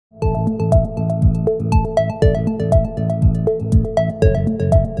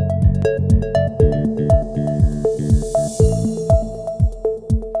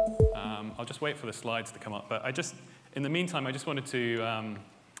the slides to come up. But in the meantime, I just wanted to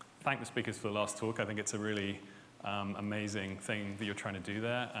thank the speakers for the last talk. I think it's a really amazing thing that you're trying to do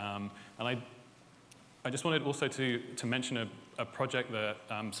there. And I just wanted also to mention a project that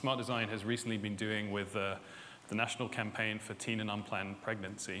Smart Design has recently been doing with the National Campaign for Teen and Unplanned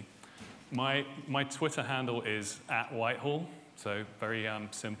Pregnancy. My Twitter handle is @Whitehall, so very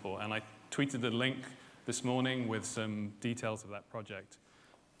simple. And I tweeted the link this morning with some details of that project.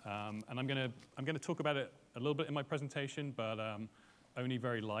 And I'm going to talk about it a little bit in my presentation, but only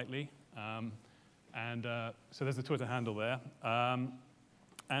very lightly. So there's the Twitter handle there.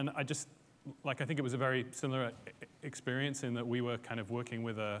 And I think it was a very similar experience in that we were kind of working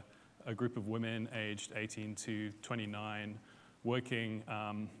with a group of women aged 18 to 29, looking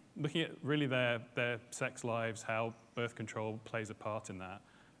at really their sex lives, how birth control plays a part in that.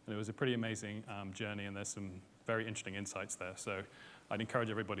 And it was a pretty amazing journey, and there's some very interesting insights there. So I'd encourage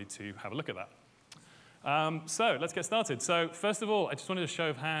everybody to have a look at that. So let's get started. So first of all, I just wanted a show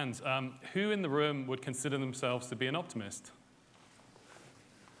of hands. Who in the room would consider themselves to be an optimist?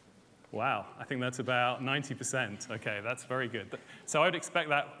 Wow, I think that's about 90%. OK, that's very good. So I would expect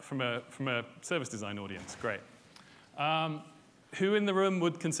that from a service design audience. Great. Who in the room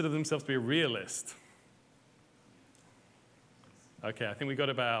would consider themselves to be a realist? OK, I think we got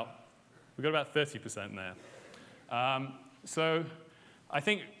about 30% there. So I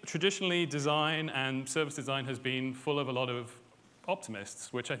think traditionally design and service design has been full of a lot of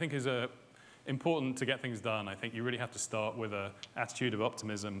optimists, which I think is important to get things done. I think you really have to start with an attitude of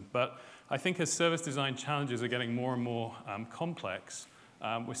optimism. But I think as service design challenges are getting more and more complex,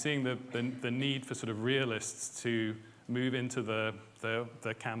 we're seeing the need for sort of realists to move into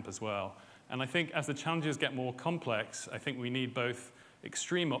the camp as well. And I think as the challenges get more complex, I think we need both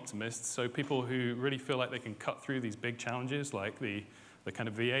extreme optimists, so people who really feel like they can cut through these big challenges, like the kind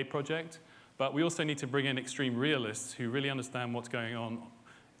of VA project. But we also need to bring in extreme realists who really understand what's going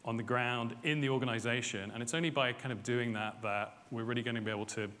on the ground in the organization. And it's only by kind of doing that that we're really going to be able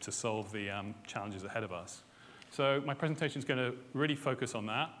to solve the challenges ahead of us. So my presentation is going to really focus on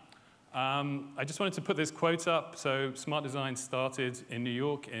that. I just wanted to put this quote up. So Smart Design started in New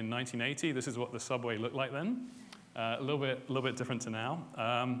York in 1980. This is what the subway looked like then. A little bit different to now.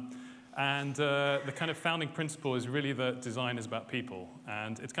 The kind of founding principle is really that design is about people.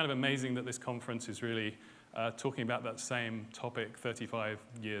 And it's kind of amazing that this conference is really talking about that same topic 35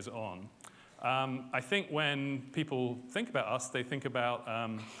 years on. I think when people think about us, they think about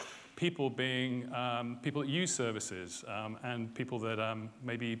people being people that use services and people that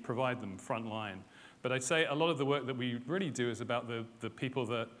maybe provide them frontline. But I'd say a lot of the work that we really do is about the people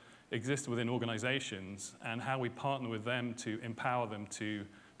that exist within organizations and how we partner with them to empower them to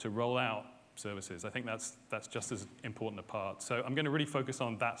roll out services. I think that's just as important a part. So I'm going to really focus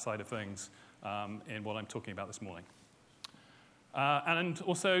on that side of things in what I'm talking about this morning. And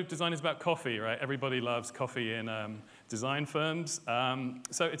also, design is about coffee, right? Everybody loves coffee in design firms.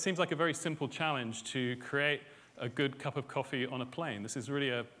 So it seems like a very simple challenge to create a good cup of coffee on a plane. This is really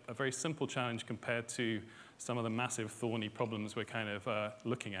a very simple challenge compared to some of the massive, thorny problems we're kind of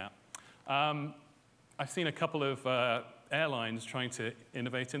looking at. I've seen a couple of airlines trying to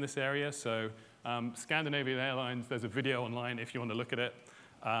innovate in this area. So Scandinavian Airlines, there's a video online if you want to look at it,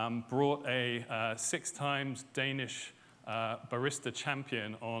 brought a 6 times Danish barista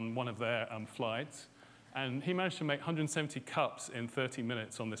champion on one of their flights. And he managed to make 170 cups in 30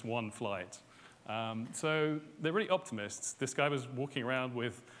 minutes on this one flight. So they're really optimists. This guy was walking around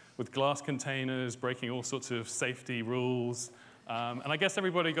with glass containers, breaking all sorts of safety rules. And I guess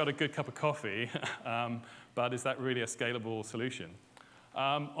everybody got a good cup of coffee. But is that really a scalable solution?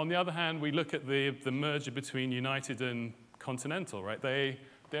 On the other hand, we look at the merger between United and Continental, right? They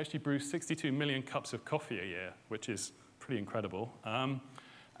actually brew 62 million cups of coffee a year, which is pretty incredible.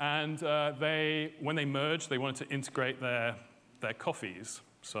 When they merged, they wanted to integrate their coffees.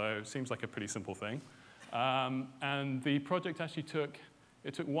 So it seems like a pretty simple thing. And the project actually took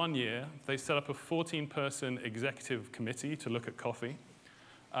 1 year. They set up a 14-person executive committee to look at coffee.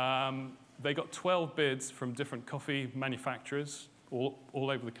 They got 12 bids from different coffee manufacturers all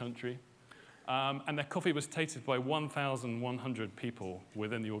over the country. And their coffee was tasted by 1,100 people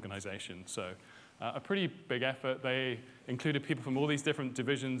within the organization. So a pretty big effort. They included people from all these different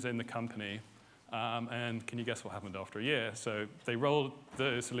divisions in the company. And can you guess what happened after a year? So they rolled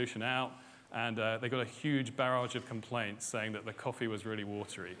the solution out, and they got a huge barrage of complaints saying that the coffee was really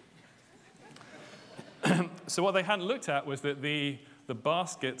watery. So what they hadn't looked at was that the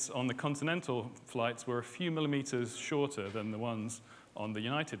baskets on the Continental flights were a few millimeters shorter than the ones on the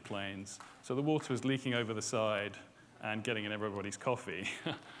United planes. So the water was leaking over the side and getting in everybody's coffee.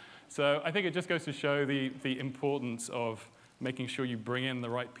 So I think it just goes to show the importance of making sure you bring in the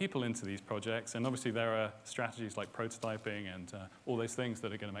right people into these projects. And obviously, there are strategies like prototyping and all those things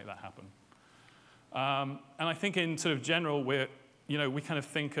that are going to make that happen. And I think in sort of general, we kind of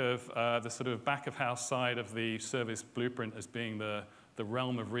think of the sort of back-of-house side of the service blueprint as being the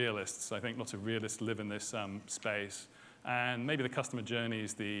realm of realists. I think lots of realists live in this space. And maybe the customer journey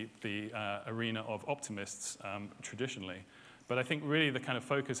is the arena of optimists traditionally. But I think really the kind of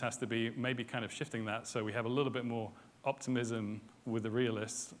focus has to be maybe kind of shifting that so we have a little bit more optimism with the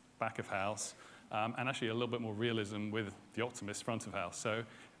realists back of house and actually a little bit more realism with the optimists front of house. So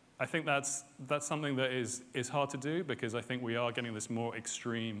I think that's something that is hard to do because I think we are getting this more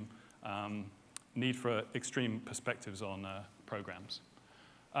extreme need for extreme perspectives on programs.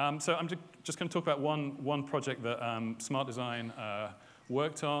 So I'm just going to talk about one project that Smart Design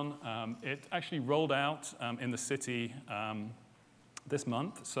worked on. It actually rolled out in the city this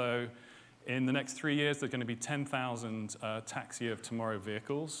month. So in the next 3 years, there are going to be 10,000 taxi of tomorrow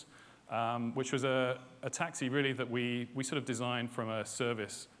vehicles, which was a taxi really that we sort of designed from a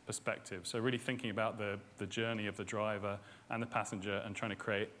service perspective. So really thinking about the journey of the driver and the passenger and trying to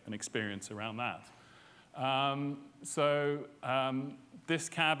create an experience around that. This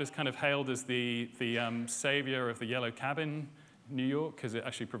cab is kind of hailed as the savior of the yellow cab in New York because it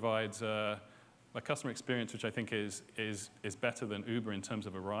actually provides a customer experience which I think is better than Uber in terms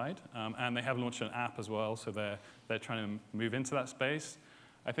of a ride. And they have launched an app as well, so they're trying to move into that space.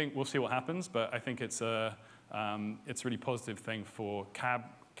 I think we'll see what happens, but I think it's a really positive thing for cab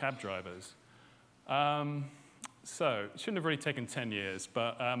drivers. So it shouldn't have really taken 10 years,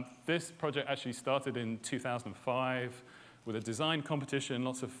 but this project actually started in 2005 with a design competition,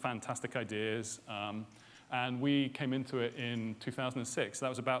 lots of fantastic ideas, and we came into it in 2006. That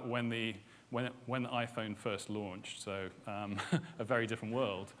was about when the iPhone first launched, so a very different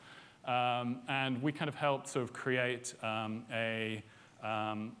world. And we kind of helped sort of create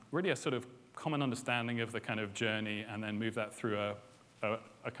really a sort of common understanding of the kind of journey and then move that through a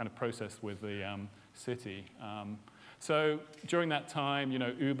kind of process with the city. So during that time,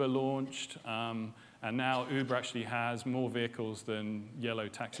 Uber launched, and now Uber actually has more vehicles than yellow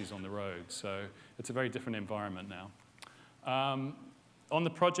taxis on the road. So it's a very different environment now. On the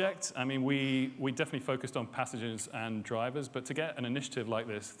project, I mean, we definitely focused on passengers and drivers, but to get an initiative like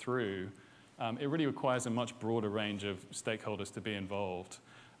this through, it really requires a much broader range of stakeholders to be involved.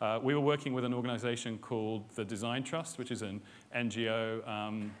 We were working with an organization called the Design Trust, which is an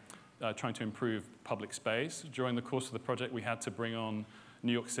NGO trying to improve public space. During the course of the project, we had to bring on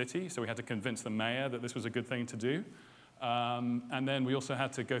New York City, so we had to convince the mayor that this was a good thing to do. And then we also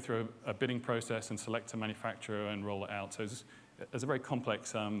had to go through a bidding process and select a manufacturer and roll it out. So it's a very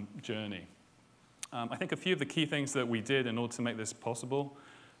complex journey. I think a few of the key things that we did in order to make this possible,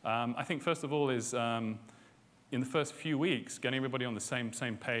 I think first of all is in the first few weeks, getting everybody on the same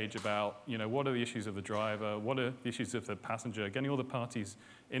page about, what are the issues of the driver, what are the issues of the passenger, getting all the parties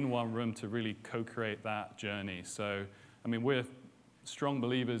in one room to really co-create that journey. So, I mean, we're strong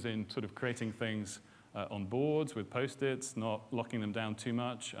believers in sort of creating things on boards with Post-its, not locking them down too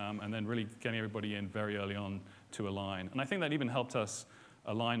much, and then really getting everybody in very early on to align. And I think that even helped us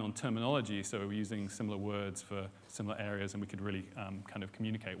align on terminology, so we're using similar words for similar areas, and we could really kind of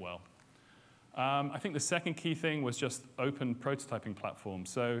communicate well. I think the second key thing was just open prototyping platforms.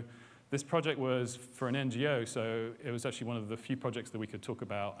 So this project was for an NGO, so it was actually one of the few projects that we could talk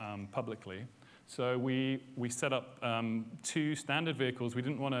about publicly. So we set up 2 standard vehicles. We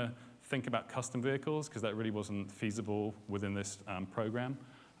didn't want to think about custom vehicles because that really wasn't feasible within this program.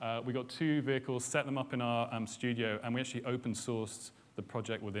 We got 2 vehicles, set them up in our studio, and we actually open sourced the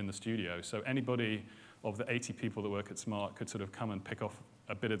project within the studio. So anybody of the 80 people that work at Smart could sort of come and pick off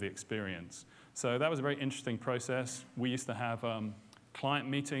a bit of the experience. So that was a very interesting process. We used to have client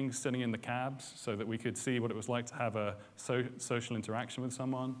meetings sitting in the cabs so that we could see what it was like to have a social interaction with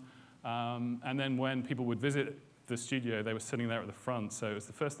someone. And then when people would visit the studio, they were sitting there at the front, so it was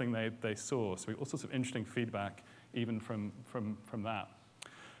the first thing they saw. So all sorts of interesting feedback even from that.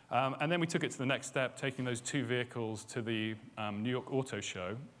 And then we took it to the next step, taking those 2 vehicles to the New York Auto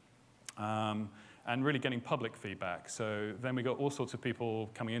Show and really getting public feedback. So then we got all sorts of people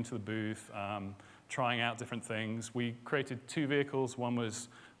coming into the booth, trying out different things. We created 2 vehicles. One was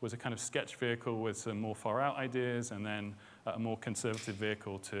a kind of sketch vehicle with some more far-out ideas, and then a more conservative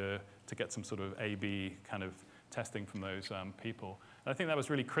vehicle to get some sort of A/B kind of testing from those people. And I think that was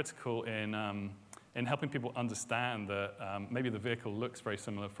really critical in helping people understand that maybe the vehicle looks very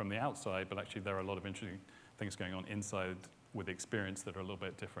similar from the outside, but actually there are a lot of interesting things going on inside with the experience that are a little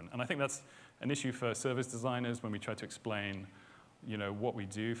bit different. And I think that's an issue for service designers when we try to explain what we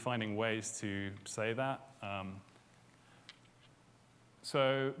do, finding ways to say that.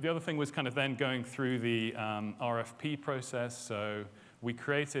 So the other thing was kind of then going through the RFP process. So we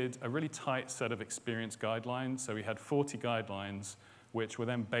created a really tight set of experience guidelines. So we had 40 guidelines, which were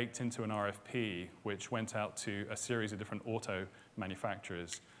then baked into an RFP, which went out to a series of different auto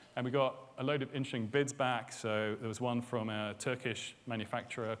manufacturers. And we got a load of interesting bids back. So there was one from a Turkish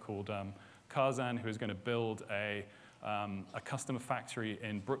manufacturer called Kazan, who was going to build a custom factory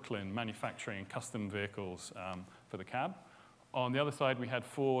in Brooklyn manufacturing custom vehicles for the cab. On the other side, we had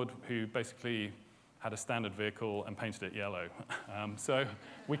Ford, who basically had a standard vehicle and painted it yellow. So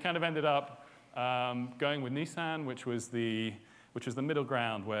we kind of ended up going with Nissan, which was the middle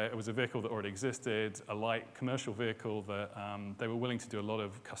ground, where it was a vehicle that already existed, a light commercial vehicle that they were willing to do a lot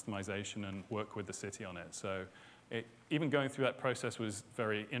of customization and work with the city on it. So even going through that process was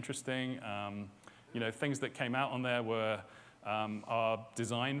very interesting. Things that came out on there were our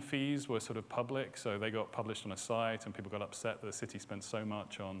design fees were sort of public, so they got published on a site, and people got upset that the city spent so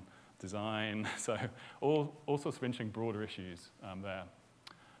much on design. So all sorts of interesting broader issues there.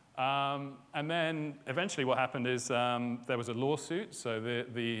 And then eventually what happened is there was a lawsuit. So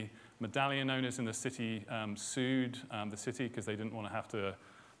the medallion owners in the city sued the city because they didn't want to have to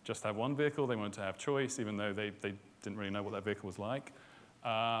just have one vehicle. They wanted to have choice, even though they didn't really know what that vehicle was like.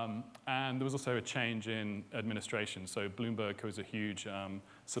 And there was also a change in administration. So Bloomberg, who was a huge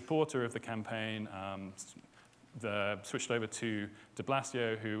supporter of the campaign, switched over to de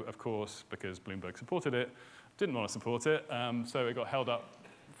Blasio, who, of course, because Bloomberg supported it, didn't want to support it. So it got held up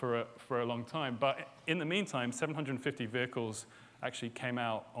for a long time. But in the meantime, 750 vehicles actually came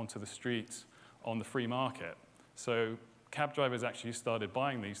out onto the streets on the free market. So cab drivers actually started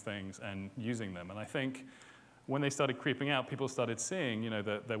buying these things and using them. And I think when they started creeping out, people started seeing,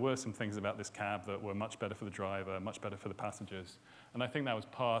 that there were some things about this cab that were much better for the driver, much better for the passengers. And I think that was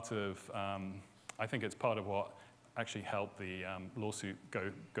part of, I think it's part of what actually helped the lawsuit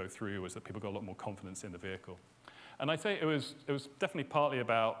go through, was that people got a lot more confidence in the vehicle. And I'd say it was definitely partly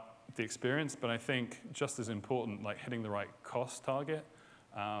about the experience, but I think just as important, like hitting the right cost target,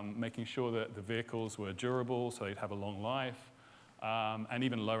 making sure that the vehicles were durable so they'd have a long life, and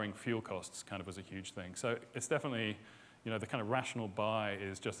even lowering fuel costs kind of was a huge thing. So it's definitely, the kind of rational buy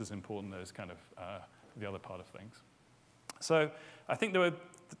is just as important as kind of the other part of things. So I think there were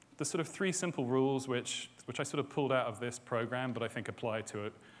the sort of 3 simple rules which I sort of pulled out of this program, but I think apply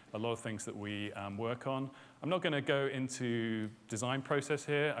to a lot of things that we work on. I'm not going to go into design process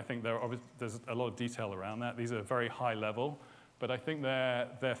here. I think there's a lot of detail around that. These are very high level, but I think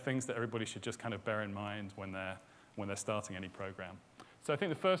they're things that everybody should just kind of bear in mind when they're starting any program. So I think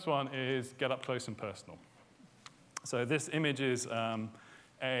the first one is get up close and personal. So this image is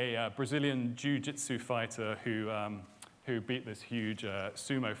a Brazilian jiu-jitsu fighter who beat this huge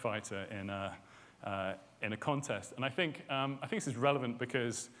sumo fighter in a contest. And I think this is relevant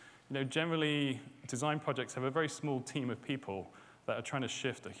because generally design projects have a very small team of people that are trying to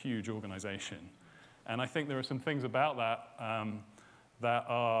shift a huge organization. And I think there are some things about that that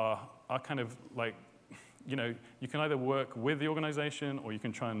are kind of like, you can either work with the organization or you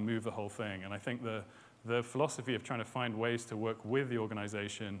can try and move the whole thing. And I think the philosophy of trying to find ways to work with the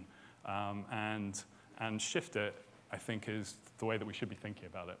organization and shift it, I think, is the way that we should be thinking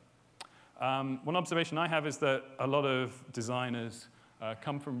about it. One observation I have is that a lot of designers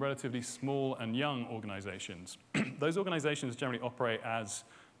come from relatively small and young organizations. Those organizations generally operate as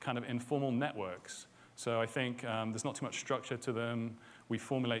kind of informal networks. So I think there's not too much structure to them. We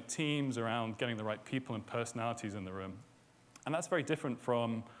formulate teams around getting the right people and personalities in the room. And that's very different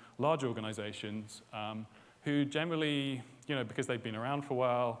from large organizations who generally, because they've been around for a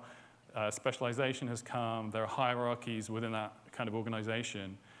while, specialization has come, there are hierarchies within that kind of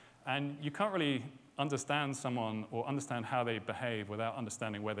organization. And you can't really understand someone or understand how they behave without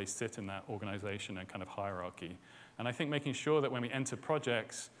understanding where they sit in that organization and kind of hierarchy. And I think making sure that when we enter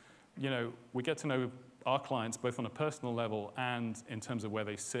projects, we get to know our clients both on a personal level and in terms of where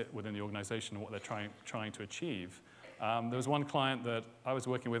they sit within the organization and what they're trying to achieve. There was one client that I was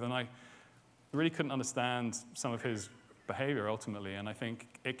working with, and I really couldn't understand some of his behavior ultimately, and I think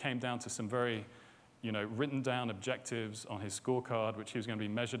it came down to some very written down objectives on his scorecard, which he was going to be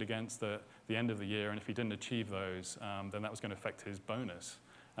measured against at the end of the year, and if he didn't achieve those, then that was going to affect his bonus.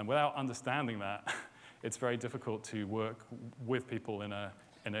 And without understanding that, it's very difficult to work with people in a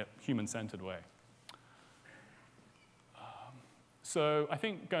human-centered way. So I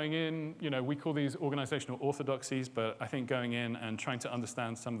think going in, we call these organizational orthodoxies, but I think going in and trying to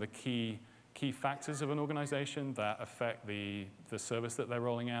understand some of the key factors of an organization that affect the service that they're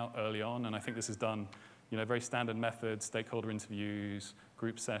rolling out early on, and I think this is done very standard methods, stakeholder interviews,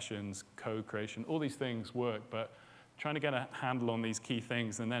 group sessions, code creation, all these things work, but trying to get a handle on these key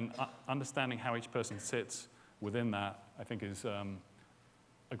things and then understanding how each person sits within that, I think is a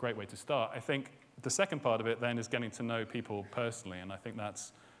great way to start. I think the second part of it then is getting to know people personally, and I think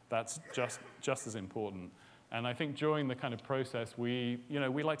that's just as important. And I think during the kind of process, we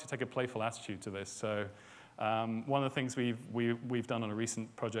like to take a playful attitude to this. So one of the things we've done on a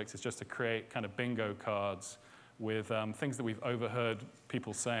recent project is just to create kind of bingo cards with things that we've overheard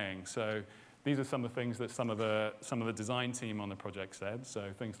people saying. So these are some of the things that some of the design team on the project said. So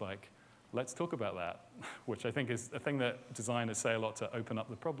things like, let's talk about that, which I think is a thing that designers say a lot to open up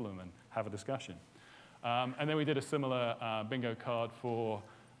the problem and have a discussion. And then we did a similar bingo card for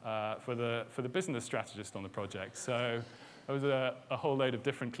the business strategist on the project. So there was a whole load of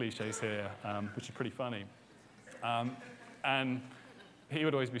different cliches here, which are pretty funny. And he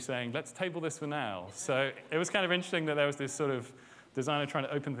would always be saying, let's table this for now. So it was kind of interesting that there was this sort of designer trying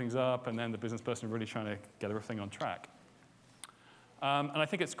to open things up, and then the business person really trying to get everything on track. And I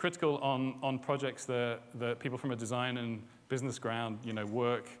think it's critical on projects that people from a design and business ground,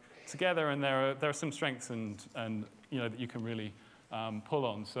 work together, and there are some strengths and that you can really pull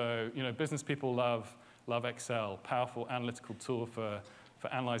on. So business people love Excel, powerful analytical tool for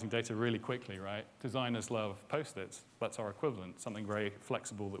analyzing data really quickly, right? Designers love Post-its. That's our equivalent, something very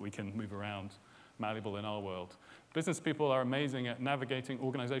flexible that we can move around, malleable in our world. Business people are amazing at navigating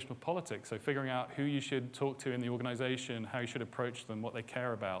organizational politics, so figuring out who you should talk to in the organization, how you should approach them, what they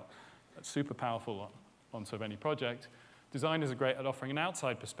care about. That's super powerful on sort of any project. Designers are great at offering an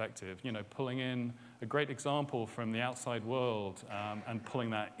outside perspective, pulling in a great example from the outside world and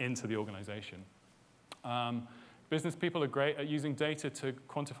pulling that into the organization. Business people are great at using data to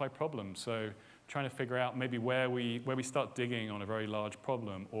quantify problems, so trying to figure out maybe where we start digging on a very large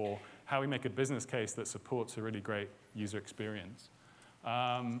problem, or how we make a business case that supports a really great user experience.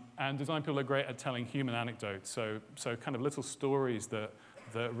 And design people are great at telling human anecdotes, so kind of little stories that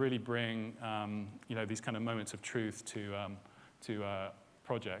really bring these kind of moments of truth to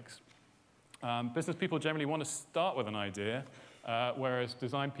projects. Business people generally want to start with an idea, whereas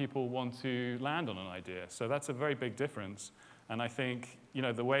design people want to land on an idea. So that's a very big difference. And I think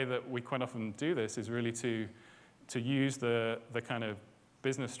the way that we quite often do this is really to use the kind of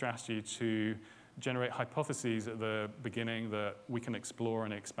business strategy to generate hypotheses at the beginning that we can explore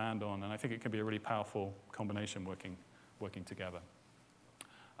and expand on. And I think it can be a really powerful combination working together.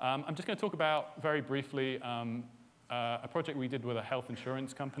 I'm just going to talk about, very briefly, a project we did with a health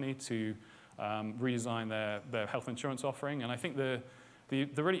insurance company to redesign their health insurance offering. And I think the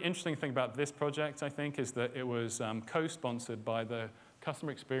really interesting thing about this project, I think, is that it was co-sponsored by the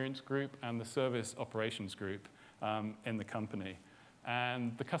customer experience group and the service operations group in the company.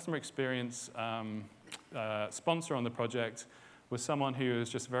 And the customer experience sponsor on the project was someone who was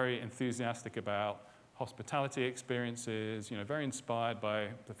just very enthusiastic about hospitality experiences, very inspired by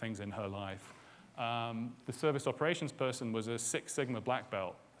the things in her life. The service operations person was a Six Sigma black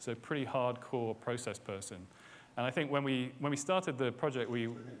belt, so pretty hardcore process person. And I think when we started the project, we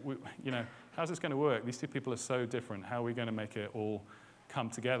how's this going to work? These two people are so different. How are we going to make it all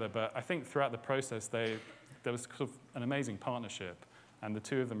come together? But I think throughout the process, there was sort of an amazing partnership, and the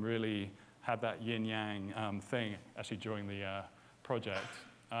two of them really had that yin-yang thing actually during the project.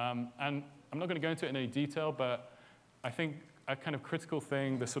 And I'm not going to go into it in any detail, but I think a kind of critical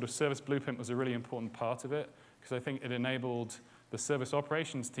thing, the sort of service blueprint was a really important part of it, because I think it enabled the service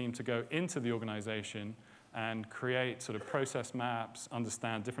operations team to go into the organization and create sort of process maps,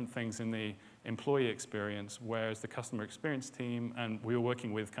 understand different things in the employee experience, whereas the customer experience team, and we were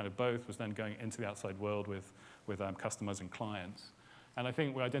working with kind of both, was then going into the outside world with customers and clients. And I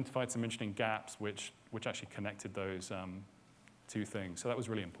think we identified some interesting gaps which actually connected those two things. So that was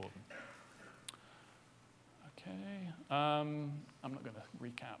really important. Okay, I'm not going to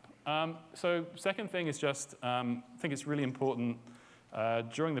recap. So second thing is just, I think it's really important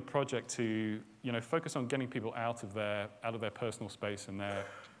during the project to focus on getting people out of their personal space and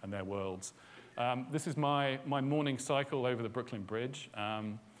their worlds. This is my morning cycle over the Brooklyn Bridge.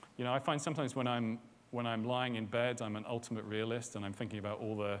 I find sometimes when I'm lying in bed, I'm an ultimate realist, and I'm thinking about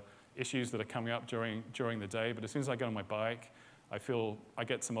all the issues that are coming up during the day. But as soon as I get on my bike, I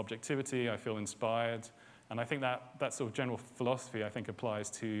get some objectivity, I feel inspired. And I think that sort of general philosophy, I think, applies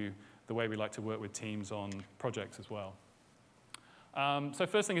to the way we like to work with teams on projects as well. So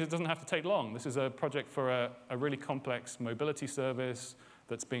first thing is, it doesn't have to take long. This is a project for a really complex mobility service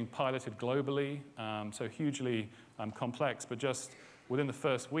that's being piloted globally, so hugely complex. But just within the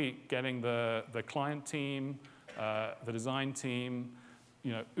first week, getting the client team, the design team,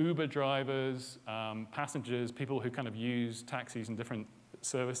 Uber drivers, passengers, people who kind of use taxis and different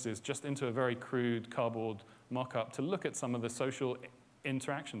services just into a very crude cardboard mock-up to look at some of the social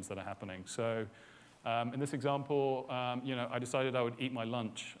interactions that are happening. So in this example, I decided I would eat my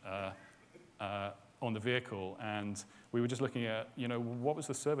lunch on the vehicle, and we were just looking at, what was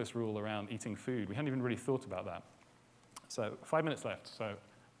the service rule around eating food? We hadn't even really thought about that. So 5 minutes left, so I'm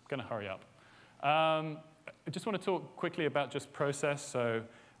going to hurry up. I just want to talk quickly about just process. So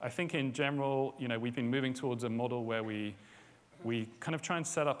I think in general, we've been moving towards a model where we kind of try and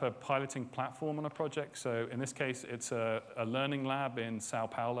set up a piloting platform on a project. So in this case, it's a learning lab in Sao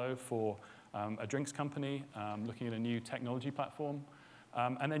Paulo for a drinks company looking at a new technology platform.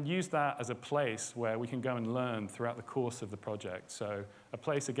 And then use that as a place where we can go and learn throughout the course of the project. So a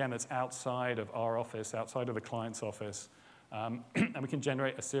place, again, that's outside of our office, outside of the client's office. And we can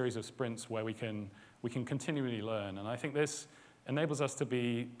generate a series of sprints where we can continually learn. And I think this enables us to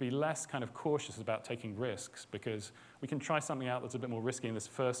be less kind of cautious about taking risks, because we can try something out that's a bit more risky in this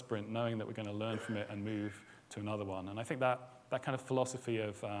first sprint, knowing that we're going to learn from it and move to another one. And I think that kind of philosophy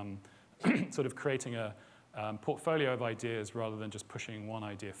of sort of creating a portfolio of ideas rather than just pushing one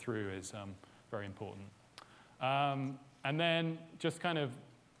idea through is very important. And then just kind of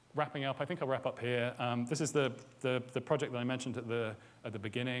wrapping up, I think I'll wrap up here. This is the project that I mentioned at the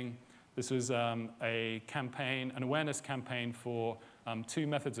beginning. This was a campaign, an awareness campaign for two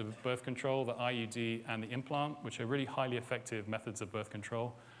methods of birth control, the IUD and the implant, which are really highly effective methods of birth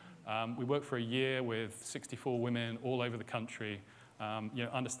control. We worked for a year with 64 women all over the country,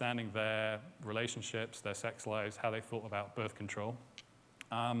 understanding their relationships, their sex lives, how they thought about birth control.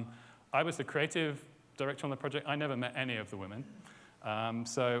 I was the creative director on the project. I never met any of the women.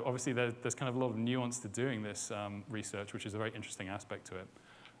 So obviously there's kind of a lot of nuance to doing this research, which is a very interesting aspect to it.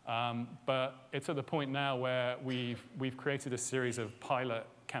 But it's at the point now where we've created a series of pilot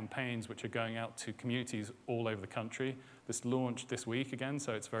campaigns which are going out to communities all over the country. This launched this week again,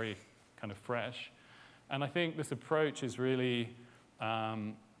 so it's very kind of fresh. And I think this approach is really,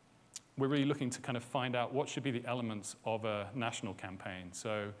 we're really looking to kind of find out what should be the elements of a national campaign.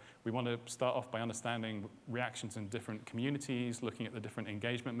 So we want to start off by understanding reactions in different communities, looking at the different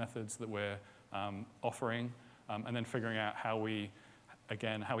engagement methods that we're offering, and then figuring out how we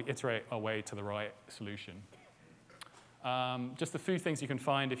iterate our way to the right solution. Just a few things you can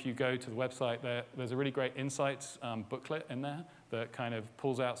find if you go to the website. There's a really great insights booklet in there that kind of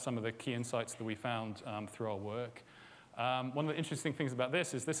pulls out some of the key insights that we found through our work. One of the interesting things about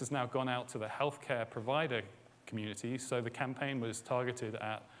this is this has now gone out to the healthcare provider community. So the campaign was targeted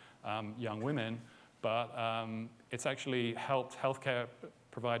at young women, but it's actually helped healthcare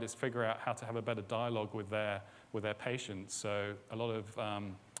providers figure out how to have a better dialogue with their patients. So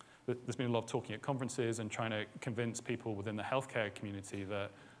there's been a lot of talking at conferences and trying to convince people within the healthcare community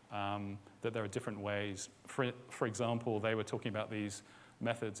that there are different ways. For example, they were talking about these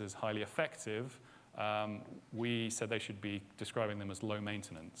methods as highly effective. We said they should be describing them as low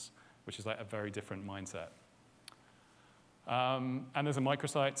maintenance, which is like a very different mindset. And there's a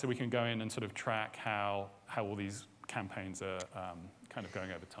microsite, so we can go in and sort of track how all these campaigns are kind of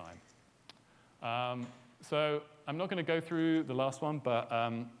going over time. So I'm not going to go through the last one, but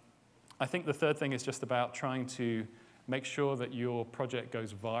I think the third thing is just about trying to make sure that your project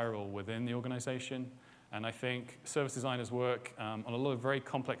goes viral within the organization. And I think service designers work on a lot of very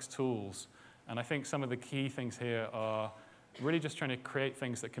complex tools. And I think some of the key things here are really just trying to create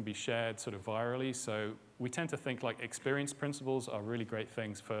things that can be shared sort of virally. So we tend to think like experience principles are really great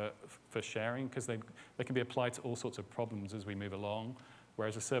things for sharing, because they can be applied to all sorts of problems as we move along,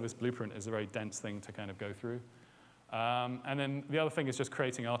 whereas a service blueprint is a very dense thing to kind of go through. And then the other thing is just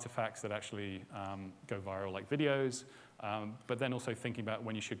creating artifacts that actually go viral, like videos, but then also thinking about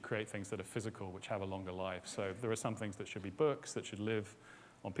when you should create things that are physical, which have a longer life. So there are some things that should be books, that should live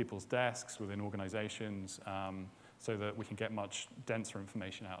on people's desks within organizations, so that we can get much denser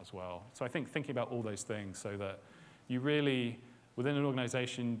information out as well. So I think thinking about all those things so that you really, within an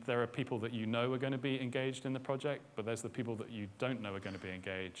organization, there are people that you know are going to be engaged in the project, but there's the people that you don't know are going to be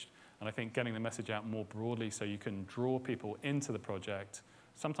engaged. And I think getting the message out more broadly so you can draw people into the project,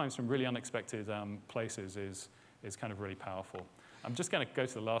 sometimes from really unexpected places, is kind of really powerful. I'm just going to go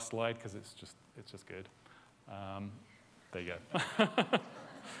to the last slide because it's just good. There you go.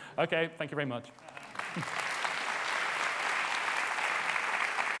 Okay, thank you very much.